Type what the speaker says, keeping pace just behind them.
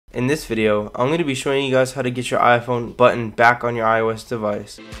In this video, I'm going to be showing you guys how to get your iPhone button back on your iOS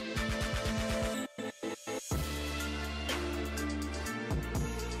device.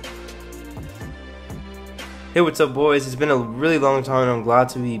 Hey, what's up boys? It's been a really long time and I'm glad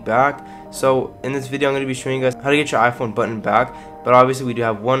to be back. So in this video I'm going to be showing you guys how to get your iPhone button back, but obviously we do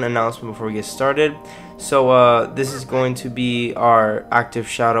have one announcement before we get started. So this is going to be our active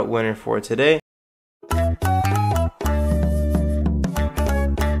shoutout winner for today.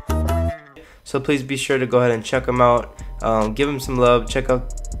 So please be sure to go ahead and check them out, give them some love, check out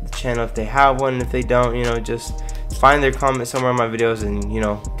the channel if they have one. If they don't, just find their comment somewhere in my videos and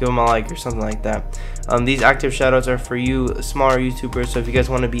give them a like or something like that. These active shoutouts are for you smaller YouTubers, so if you guys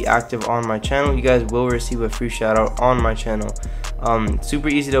want to be active on my channel, you guys will receive a free shoutout on my channel. Super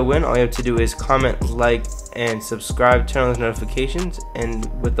easy to win. All you have to do is comment, like, and subscribe, turn on those notifications, and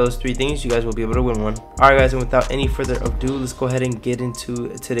with those three things you guys will be able to win one. Alright guys, and without any further ado, let's go ahead and get into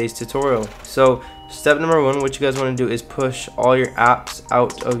today's tutorial. So step number one, what you guys want to do is push all your apps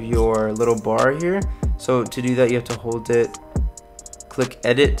out of your little bar here. So to do that, you have to hold it, click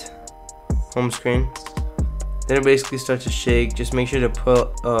edit, home screen, then it basically starts to shake. Just make sure to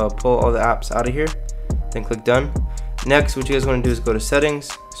pull all the apps out of here, then click done. Next, what you guys want to do is go to settings,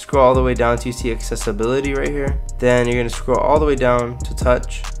 scroll all the way down till you see accessibility right here. Then you're going to scroll all the way down to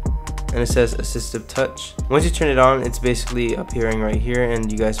touch, and it says assistive touch. Once you turn it on, it's basically appearing right here,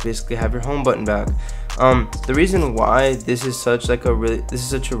 and you guys basically have your home button back. The reason why this is such a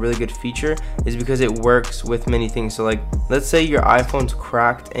really good feature is because it works with many things. So like, let's say your iPhone's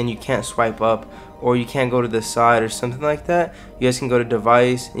cracked and you can't swipe up, or you can't go to the side or something like that. You guys can go to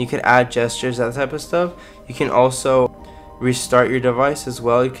device and you can add gestures, that type of stuff. You can also restart your device as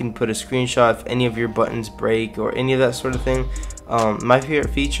well. You can put a screenshot if any of your buttons break or any of that sort of thing. My favorite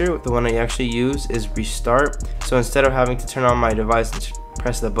feature, the one I actually use, is restart. So instead of having to turn on my device and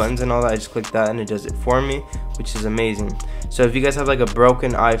press the buttons and all that, I just click that and it does it for me, which is amazing. So if you guys have like a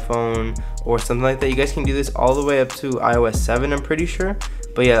broken iPhone or something like that, you guys can do this all the way up to iOS 7, I'm pretty sure.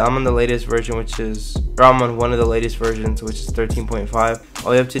 But yeah, I'm on the latest version, I'm on one of the latest versions, which is 13.5.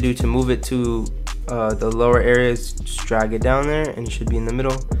 All you have to do to move it to the lower areas, just drag it down there and it should be in the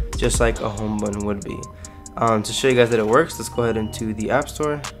middle, just like a home button would be. To show you guys that it works, let's go ahead into the App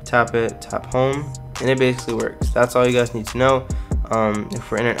Store, tap it, tap home, and it basically works. That's all you guys need to know.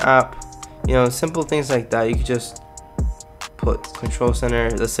 If we're in an app, simple things like that, you could just put control center.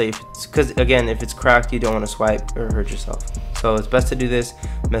 Let's say because again, if it's cracked, you don't want to swipe or hurt yourself. So it's best to do this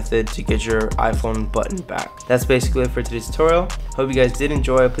method to get your iPhone button back. That's basically it for today's tutorial. Hope you guys did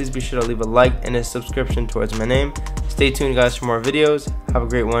enjoy. Please be sure to leave a like and a subscription towards my name. Stay tuned guys for more videos. Have a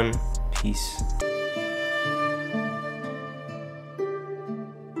great one. Peace.